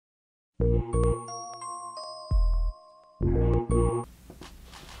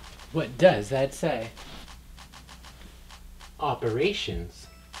What does that say? Operations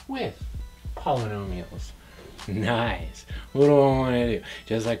with polynomials. Nice. What do I want to do?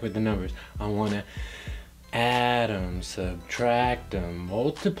 Just like with the numbers, I want to add them, subtract them,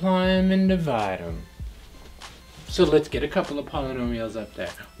 multiply them, and divide them. So let's get a couple of polynomials up there.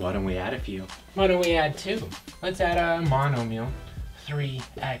 Why don't we add a few? Why don't we add 2? Let's add a monomial,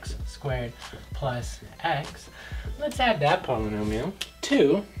 3x squared plus x. Let's add that polynomial,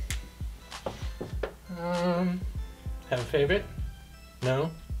 2. Have a favorite? No?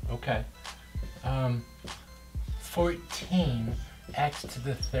 Okay. 14x to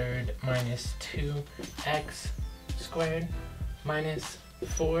the third minus 2x squared minus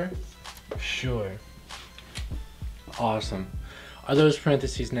 4? Sure. Awesome. Are those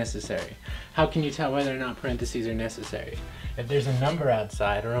parentheses necessary? How can you tell whether or not parentheses are necessary? If there's a number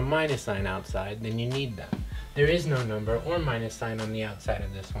outside or a minus sign outside, then you need them. There is no number or minus sign on the outside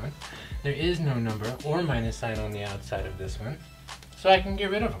of this one. There is no number or minus sign on the outside of this one. So I can get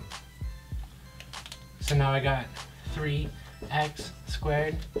rid of them. So now I got 3x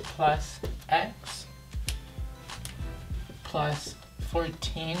squared plus x plus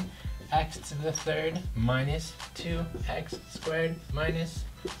 14x to the third minus 2x squared minus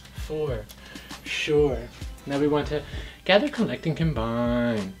 4. Sure. Now we want to gather, collect, and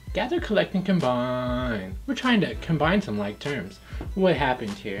combine. Gather, collect, and combine. We're trying to combine some like terms. What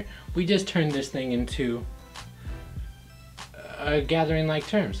happened here? We just turned this thing into gathering like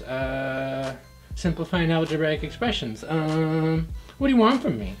terms. Simplifying algebraic expressions. What do you want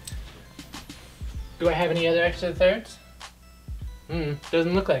from me? Do I have any other x to the thirds?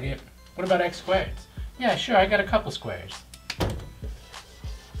 Doesn't look like it. What about x squareds? Yeah, sure, I got a couple squares.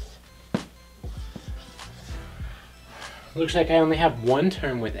 Looks like I only have one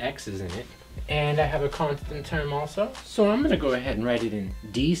term with x's in it, and I have a constant term also, so I'm going to go ahead and write it in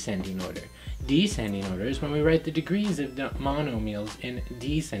descending order. Descending order is when we write the degrees of the monomials in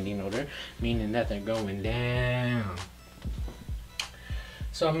descending order, meaning that they're going down.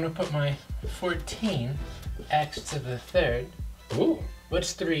 So I'm going to put my 14x to the third. Ooh,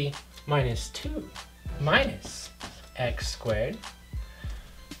 what's 3 minus 2? Minus x squared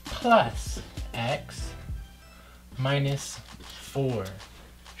plus x minus 4.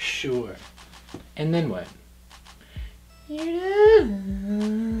 Sure. And then what?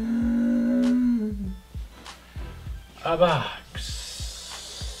 A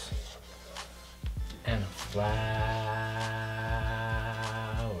box and a flower.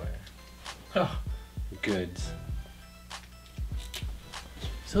 Oh, goods.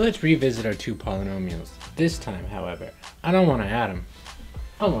 So let's revisit our 2 polynomials. This time, however, I don't want to add them.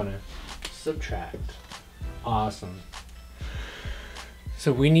 I want to subtract. Awesome.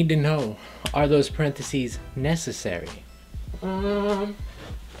 So we need to know, are those parentheses necessary?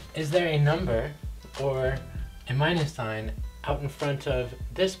 Is there a number or a minus sign out in front of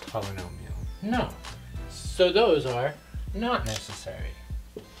this polynomial? No. So those are not necessary.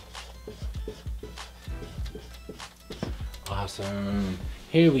 Awesome.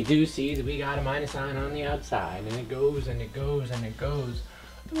 Here we do see that we got a minus sign on the outside, and it goes and it goes and it goes.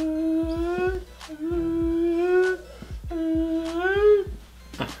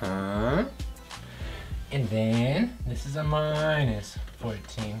 And then this is a minus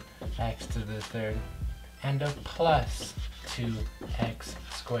 14x to the third and a plus 2x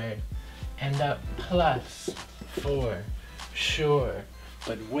squared and a plus 4. Sure,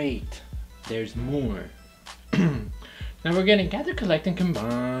 but wait, there's more. Now we're gonna gather, collect, and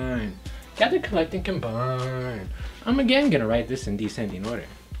combine. Gather, collect, and combine. I'm again gonna write this in descending order.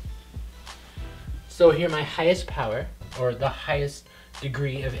 So here my highest power, or the highest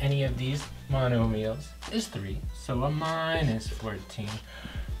degree of any of these monomials, is 3. So a minus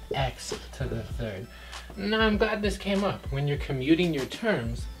 14x to the third. Now I'm glad this came up. When you're commuting your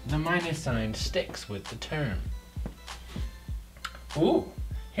terms, the minus sign sticks with the term. Ooh,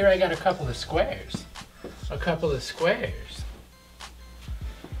 here I got a couple of squares. A couple of squares.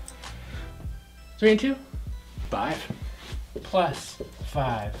 3 and 2? 5. Plus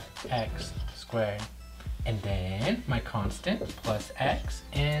 5x squared. And then my constant plus x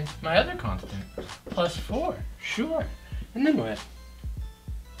and my other constant plus 4. Sure. And then what?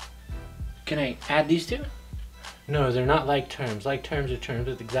 Can I add these two? No, they're not like terms. Like terms are terms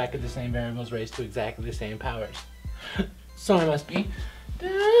with exactly the same variables raised to exactly the same powers. So I must be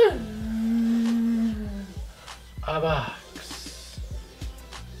a box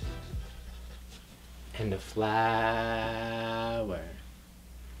and a flower.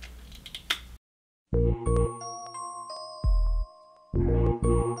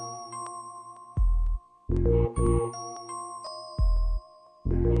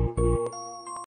 Bye.